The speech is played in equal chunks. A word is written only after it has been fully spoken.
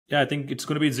Yeah, I think it's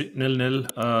going to be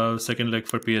 0-0. Second leg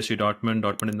for PSG Dortmund.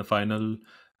 Dortmund in the final.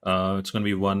 It's going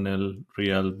to be 1-0.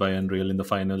 Real Bayern Real in the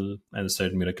final. And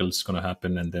said miracle's going to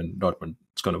happen, and then Dortmund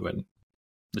is going to win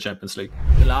the Champions League.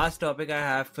 The last topic I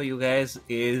have for you guys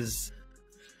is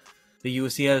the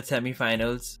UCL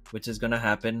semi-finals, which is going to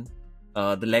happen.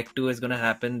 The leg 2 is going to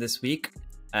happen this week,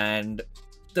 and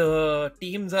the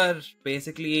teams are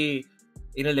basically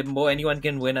in a limbo. Anyone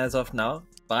can win as of now.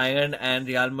 Bayern and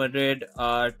Real Madrid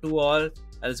are 2-2.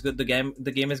 That is good. The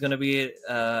game is going to be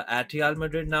at Real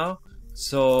Madrid now,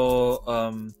 so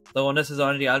the onus is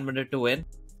on Real Madrid to win.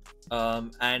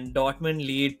 And Dortmund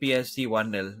lead PSG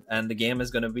 1-0, and the game is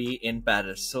going to be in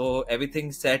Paris. So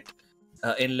everything's set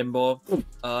in limbo.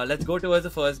 Let's go towards the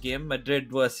first game, Madrid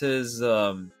versus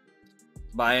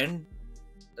Bayern.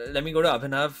 Let me go to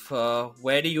Abhinav.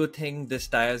 Where do you think this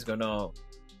tie is going to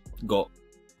go?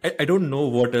 I don't know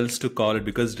what else to call it,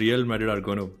 because Real Madrid are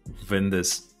going to win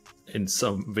this in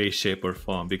some way, shape or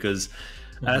form, because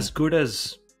as good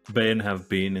as Bayern have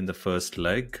been in the first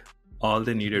leg, all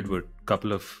they needed were a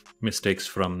couple of mistakes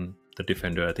from the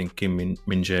defender. I think Kim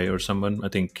Min-jae or someone. I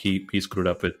think he screwed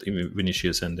up with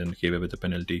Vinicius and then gave away the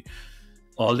penalty.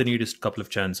 All they need is a couple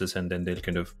of chances, and then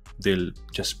they'll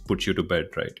just put you to bed,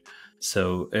 right?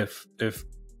 So if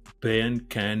Bayern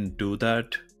can do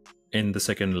that in the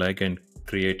second leg and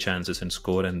create chances and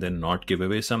score and then not give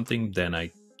away something, then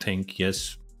I think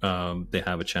yes, they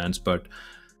have a chance. But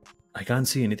I can't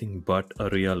see anything but a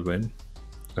Real win.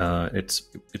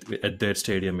 At their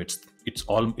stadium.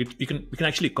 We can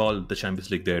actually call the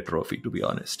Champions League their trophy, to be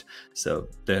honest. So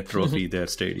their trophy, their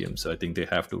stadium. So I think they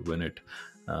have to win it,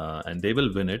 and they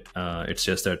will win it. It's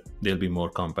just that they'll be more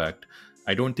compact.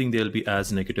 I don't think they'll be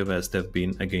as negative as they've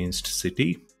been against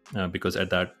City, because at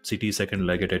that City second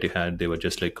leg at Etihad, they were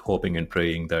just like hoping and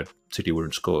praying that City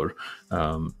wouldn't score.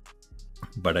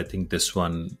 But I think this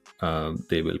one,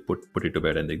 they will put it to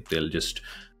bed, and they'll just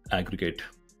aggregate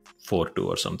 4-2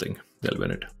 or something. They'll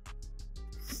win it.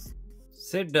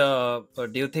 Sid, do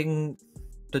you think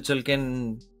Tuchel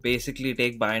can basically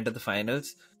take Bayern to the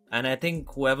finals? And I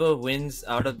think whoever wins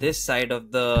out of this side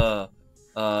of the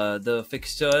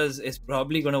fixtures is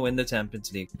probably going to win the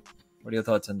Champions League. What are your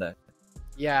thoughts on that?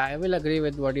 Yeah, I will agree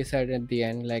with what you said at the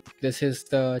end. Like, this is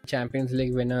the Champions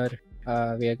League winner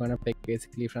we are going to pick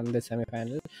basically from the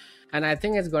semi-final. And I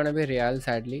think it's going to be Real,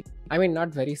 sadly. I mean, not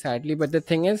very sadly, but the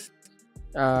thing is,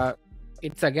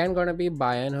 it's again going to be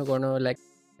Bayern who are going to like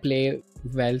play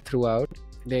well throughout.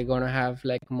 They're going to have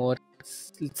like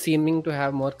seeming to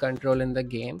have more control in the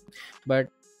game, but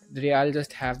Real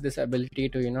just have this ability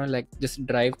to, like just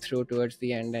drive through towards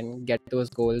the end and get those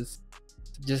goals.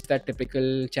 Just that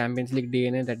typical Champions League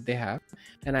DNA that they have.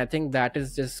 And I think that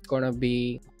is just going to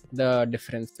be the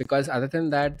difference, because other than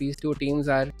that, these two teams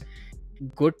are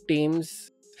good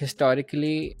teams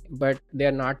historically, but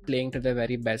they're not playing to their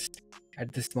very best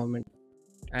at this moment.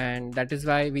 And that is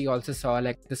why we also saw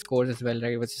like the scores as well,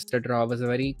 right? It was just a draw. It was a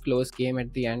very close game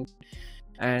at the end.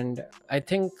 And I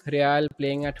think Real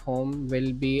playing at home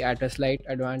will be at a slight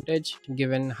advantage,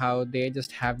 given how they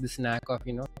just have this knack of,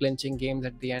 clinching games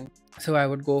at the end. So I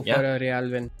would go for a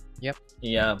Real win. Yep.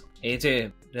 Yeah.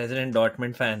 AJ, resident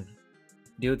Dortmund fan,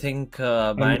 do you think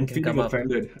Bayern can come up?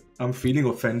 I'm feeling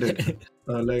offended.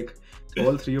 Like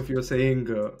all three of you are saying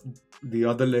the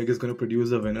other leg is going to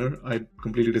produce a winner. I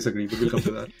completely disagree, but we'll come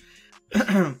to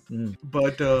that.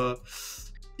 But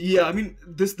yeah, I mean,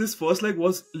 this first leg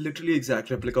was literally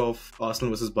exact replica of Arsenal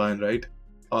versus Bayern, right?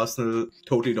 Arsenal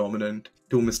totally dominant.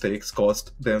 2 mistakes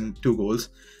cost them 2 goals,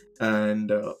 and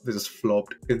they just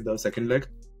flopped in the second leg.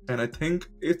 And I think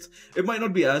it might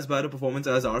not be as bad a performance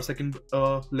as our second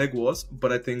leg was,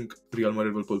 but I think Real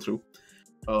Madrid will pull through.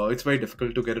 It's very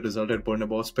difficult to get a result at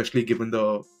Bernabeu, especially given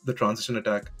the transition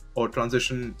attack or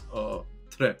transition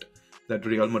threat that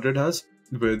Real Madrid has,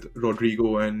 with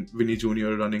Rodrigo and Vinny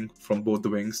Jr. running from both the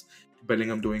wings,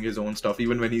 Bellingham doing his own stuff.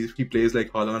 Even when he plays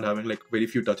like Haaland, having like very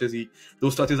few touches,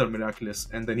 those touches are miraculous,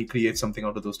 and then he creates something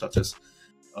out of those touches.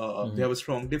 They have a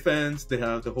strong defense. They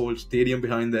have the whole stadium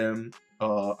behind them.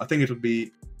 I think it'll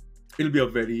be a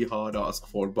very hard ask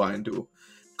for Bayern to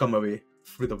come away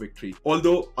with a victory.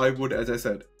 Although I would, as I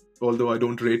said, I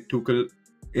don't rate Tuchel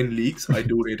in leagues, I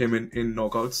do rate him in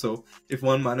knockouts. So if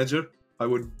one manager I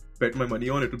would bet my money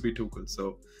on, it would be Tuchel.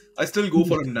 So I still go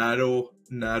for a narrow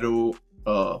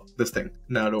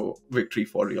victory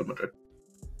for Real Madrid.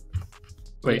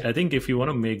 Wait, I think if you want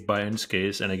to make Bayern's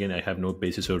case, and again, I have no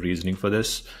basis or reasoning for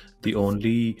this, one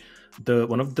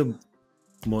of the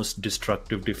most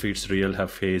destructive defeats Real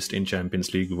have faced in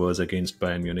Champions League was against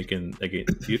Bayern Munich. And again,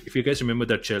 if you guys remember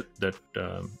that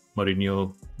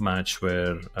Mourinho match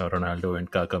where Ronaldo and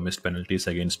Kaká missed penalties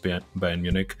against Bayern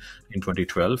Munich in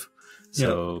 2012.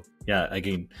 So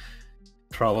again,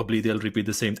 probably they'll repeat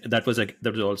the same. That was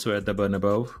also at the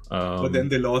Bernabeu. But then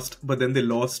they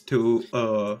lost to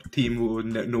a team who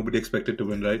nobody expected to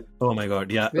win, right? Oh my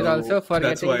God! Yeah, We're also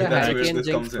forgetting the Hurricane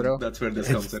jinx, bro. That's where this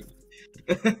comes in.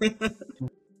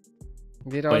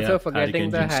 We're also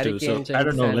forgetting the Hurricane jinx. I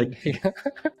don't know,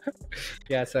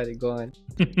 yeah, sorry, go on.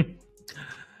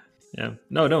 Yeah,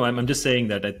 no, I'm just saying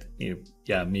that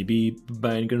maybe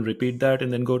Bayern can repeat that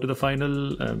and then go to the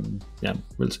final.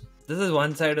 We'll see. This is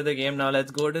one side of the game. Now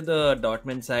let's go to the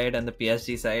Dortmund side and the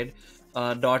PSG side.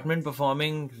 Dortmund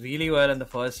performing really well in the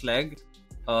first leg.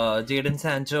 Jadon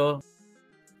Sancho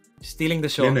stealing the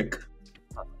show. Clinic.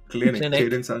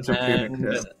 Jadon Sancho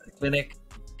clinic.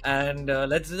 And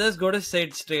let's just go to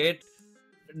it straight.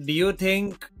 Do you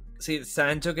think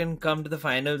Sancho can come to the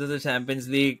finals of the Champions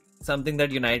League? Something that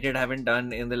United haven't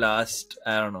done in the last,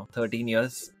 13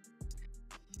 years?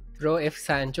 Bro, if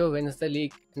Sancho wins the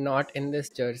league not in this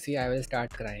jersey, I will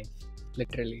start crying.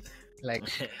 Literally. Like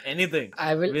anything.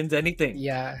 Wins anything.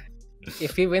 Yeah.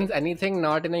 If he wins anything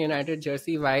not in a United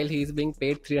jersey while he's being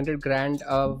paid 300 grand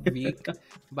a week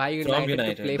by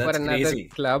United to play for another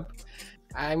club,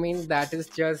 I mean, that is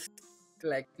just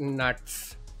like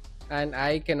nuts. And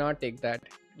I cannot take that.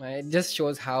 It just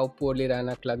shows how poorly run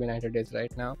a club United is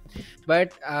right now.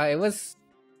 But it was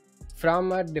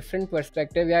from a different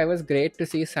perspective. Yeah, it was great to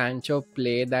see Sancho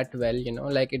play that well,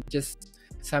 like it just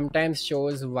sometimes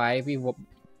shows why we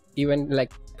even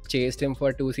like chased him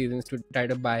for 2 seasons to try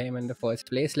to buy him in the first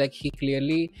place. Like he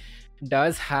clearly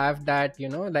does have that,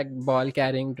 like ball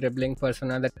carrying, dribbling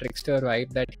persona, that trickster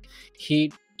vibe that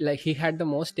he had the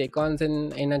most take-ons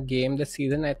in a game this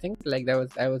season, I think. Like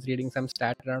I was reading some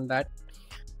stat around that.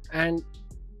 And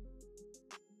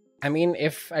I mean,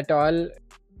 if at all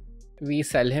we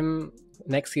sell him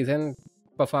next season,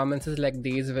 performances like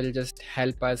these will just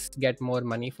help us get more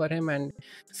money for him and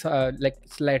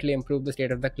slightly improve the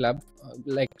state of the club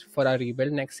for our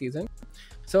rebuild next season.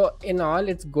 So in all,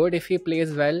 it's good if he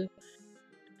plays well.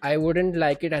 I wouldn't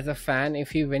like it as a fan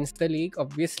if he wins the league,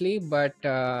 obviously, but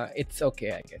it's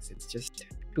okay, I guess. It's just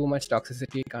too much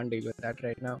toxicity. Can't deal with that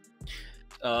right now.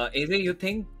 AJ, you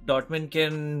think Dortmund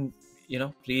can,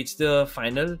 reach the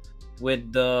final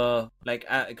with the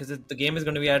because the game is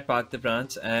going to be at Parc des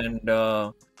Princes, and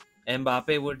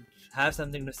Mbappe would have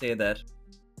something to say there.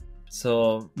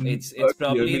 So it's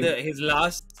probably his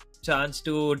last chance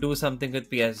to do something with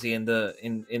PSG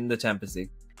in the Champions League.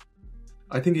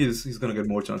 I think he's going to get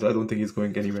more chance. I don't think he's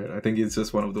going anywhere. I think it's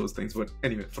just one of those things. But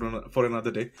anyway, for another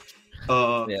day.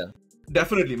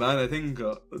 Definitely, man. I think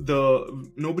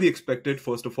nobody expected,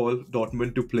 first of all,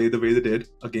 Dortmund to play the way they did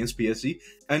against PSG.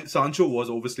 And Sancho was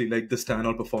obviously like the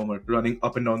standout performer, running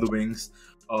up and down the wings,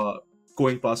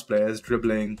 going past players,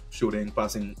 dribbling, shooting,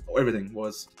 passing, everything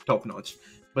was top notch.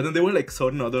 But then there were like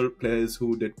certain other players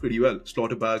who did pretty well.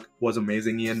 Schlotterbeck was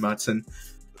amazing. Ian Maatsen,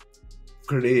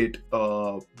 great.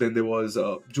 Then there was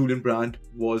Julian Brandt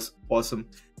was awesome.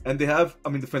 And they have,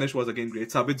 the finish was again great.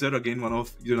 Sabitzer, again, one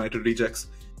of United rejects,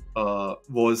 ran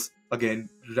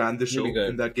the show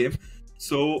in that game.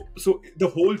 So the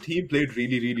whole team played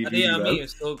really well.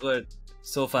 Is so good,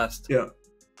 so fast.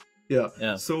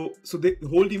 Yeah. So the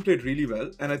whole team played really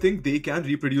well, and I think they can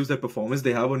reproduce that performance.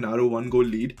 They have a narrow 1-goal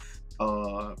lead.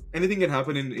 Anything can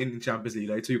happen in Champions League,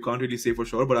 right? So you can't really say for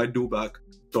sure, but I do back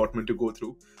Dortmund to go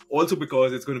through. Also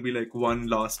because it's going to be like one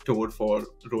last tour for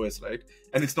Royce, right?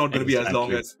 And it's not going to be as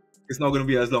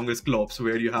long as Klopp's,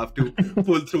 where you have to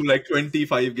pull through like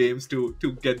 25 games to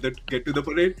get to the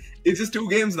parade. It's just 2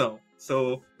 games now,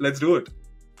 so let's do it.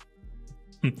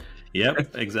 Yeah,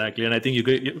 exactly. And I think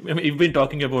you've been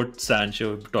talking about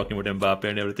Sancho, talking about Mbappe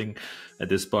and everything. At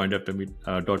this point,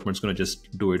 Dortmund's going to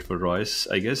just do it for Royce,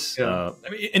 I guess. Yeah.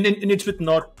 And it's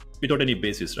without any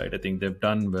basis, right? I think they've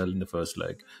done well in the first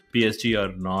leg. PSG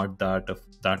are not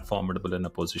that formidable in a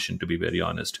position, to be very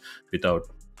honest, without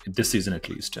this season at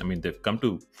least. I mean, they've come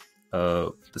to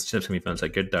the semifinals, I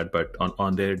get that, but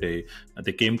on their day,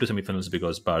 they came to semifinals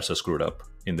because Barca screwed up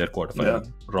in their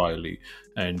quarterfinal royally,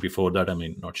 and before that,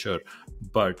 not sure.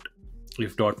 But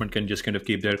if Dortmund can just kind of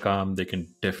keep their calm, they can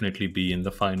definitely be in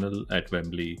the final at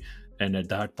Wembley. And at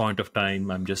that point of time,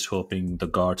 I'm just hoping the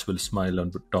gods will smile on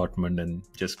Dortmund and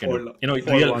just kind of,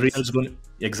 Real's going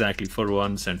exactly for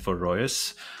once and for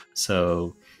Royce.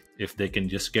 So if they can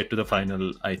just get to the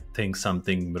final, I think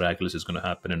something miraculous is going to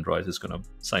happen and Royce is going to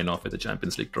sign off with the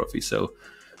Champions League trophy. So,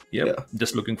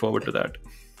 just looking forward to that.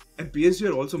 And PSG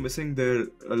are also missing their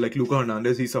like Luka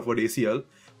Hernandez. He suffered ACL.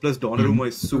 Plus Donnarumma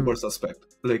is super suspect.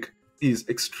 Like he's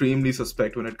extremely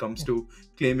suspect when it comes to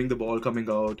claiming the ball coming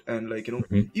out and like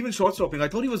even shot stopping. I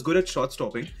thought he was good at shot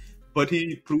stopping, but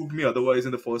he proved me otherwise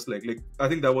in the first leg. Like I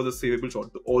think that was a savable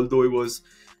shot, although it was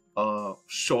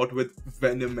shot with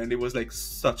venom and it was like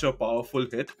such a powerful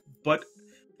hit. But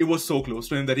it was so close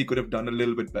to him that he could have done a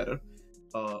little bit better.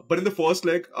 But in the first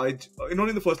leg, not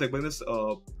in the first leg, but in this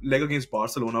leg against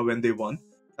Barcelona when they won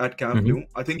at Camp Nou,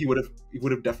 I think he would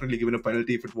have definitely given a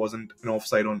penalty if it wasn't an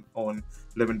offside on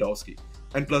Lewandowski.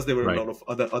 And plus, there were a lot of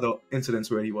other incidents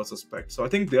where he was suspect. So I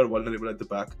think they are vulnerable at the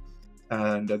back,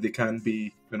 and they can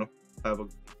be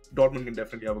Dortmund can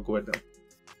definitely have a go at them.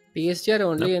 PSG are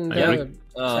only in the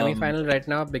semi-final right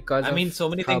now because so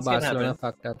many things Barcelona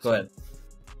fucked up. Go ahead.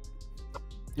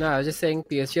 No, I was just saying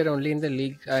PSG are only in the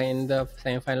league in the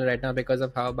semi-final right now because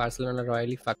of how Barcelona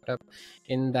royally fucked up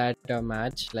in that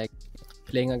match, like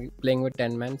playing with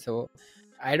 10 men. So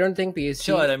I don't think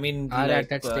PSG are at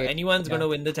that stage. Anyone's going to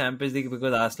win the Champions League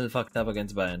because Arsenal fucked up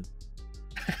against Bayern.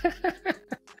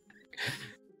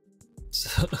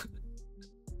 So...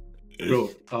 Bro,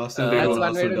 Arsenal that's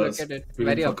one way to look at it.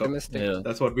 Very optimistic. Yeah.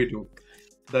 That's what we do.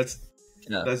 That's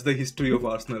the history of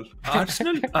Arsenal.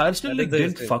 Arsenal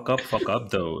didn't fuck up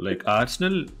though. Like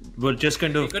Arsenal were just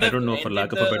kind of, I don't know, for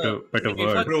lack of a better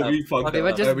word. Bro, we fucked up. They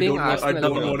were just being Arsenal. I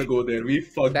don't want to go there. We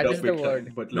fucked that up is the big word.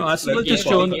 time. But no, Arsenal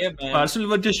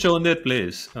were just shown their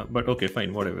place. But okay,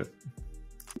 fine, whatever.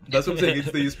 That's what I'm saying. It's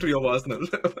the history of Arsenal.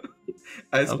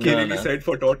 As Kelly said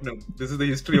for Tottenham, this is the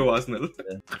history of Arsenal.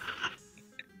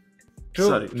 True.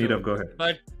 Sorry, Neerav, go ahead.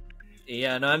 But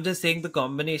I'm just saying the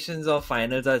combinations of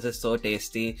finals are just so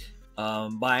tasty.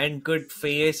 Bayern could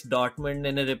face Dortmund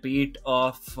in a repeat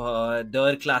of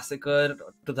Der Klassiker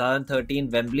 2013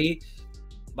 Wembley.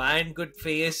 Bayern could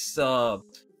face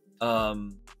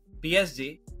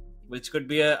PSG, which could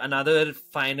be another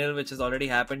final which has already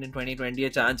happened in 2020, a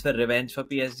chance for revenge for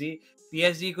PSG.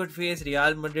 PSG could face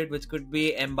Real Madrid, which could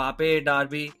be Mbappe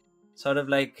derby. Sort of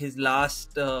like his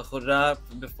last hurrah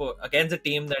before against a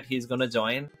team that he's gonna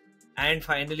join, and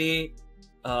finally,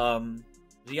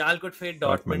 Real could face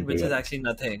Dortmund, which is actually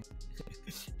nothing.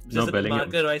 No, Bellingham.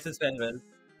 Marco Reus's farewell.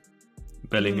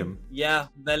 Bellingham. Yeah,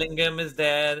 Bellingham is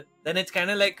there. Then it's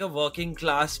kind of like a working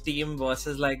class team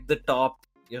versus like the top,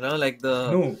 like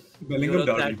the. No, Bellingham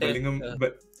derby.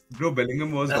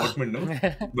 Bellingham was Dortmund, no?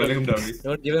 Bellingham derby.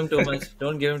 Don't give him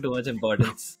too much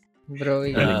importance. Bro,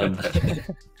 I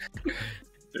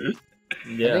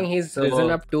think he's risen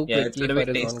up too quickly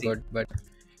for his own good. But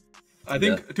I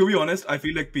think, to be honest, I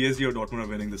feel like PSG or Dortmund are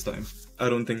winning this time. I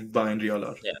don't think Bayern Real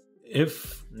are. Yeah.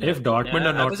 If Dortmund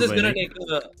are not winning, I was just gonna take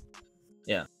the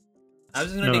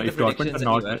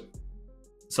predictions.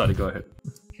 Sorry, go ahead.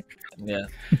 Yeah,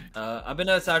 Abhin,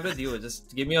 I'll start with you.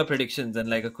 Just give me your predictions and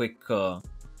like a quick. Who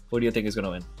do you think is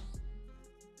gonna win?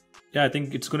 Yeah, I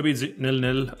think it's going to be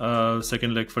 0-0.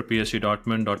 Second leg for PSG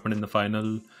Dortmund in the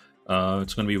final.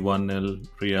 It's going to be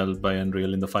 1-0 Bayern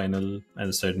Real in the final. As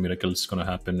I said, miracle's going to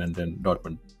happen, and then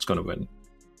Dortmund is going to win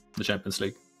the Champions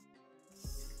League.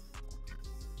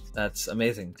 That's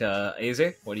amazing.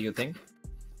 AJ, what do you think?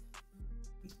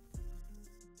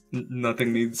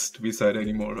 Nothing needs to be said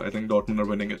anymore. I think Dortmund are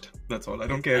winning it. That's all. I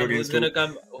don't care against who.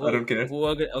 I don't care.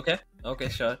 Okay,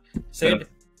 sure. Sid?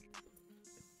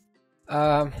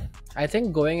 I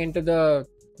think going into the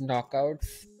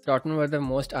knockouts, Tottenham were the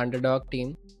most underdog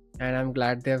team, and I'm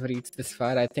glad they've reached this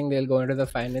far. I think they'll go into the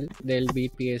final. They'll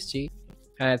beat PSG,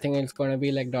 and I think it's going to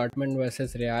be like Dortmund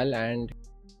versus Real, and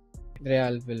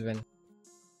Real will win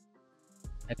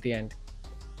at the end.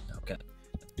 Okay.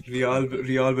 Real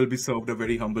will be served a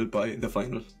very humble pie in the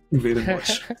final. Wait and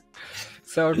watch.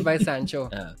 Served by Sancho.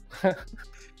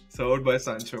 Served by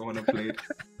Sancho on a plate.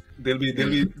 They'll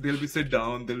be sit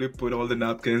down. They'll be put all the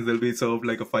napkins. They'll be served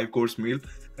like a 5-course meal,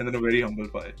 and then a very humble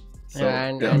pie. So,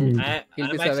 and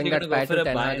he'll be serving that pie to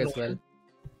Ten Hag as well.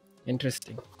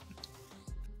 Interesting.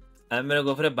 I'm gonna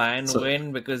go for a Bayern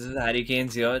win because Harry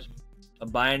Kane's here. A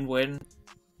Bayern win,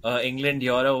 England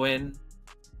Euro win,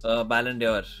 Ballon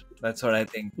d'Or. That's what I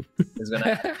think is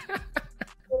gonna happen.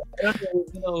 I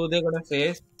don't know who they're gonna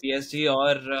face, PSG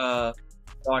or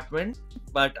Dortmund,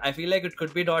 but I feel like it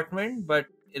could be Dortmund. But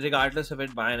regardless of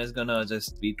it, Bayern is gonna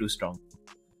just be too strong.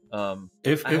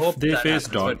 If they face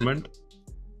Dortmund,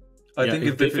 I think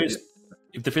if they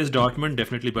face Dortmund,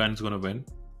 definitely Bayern's gonna win.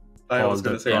 All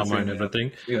the drama and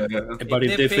everything. Yeah. But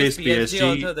if they face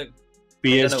PSG,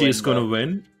 PSG is gonna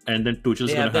win, and then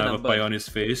Tuchel's gonna have a pie on his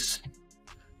face.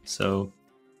 So,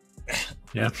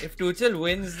 yeah. If Tuchel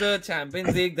wins the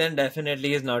Champions League, then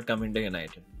definitely he's not coming to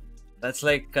United. That's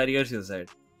like career suicide.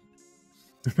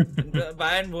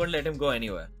 Bayern won't let him go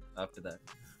anywhere after that.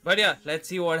 But yeah, let's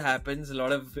see what happens. A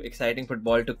lot of exciting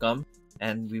football to come,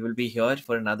 and we will be here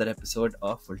for another episode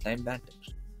of Full Time Banter.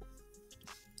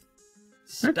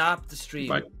 Stop the stream.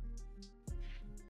 Bye.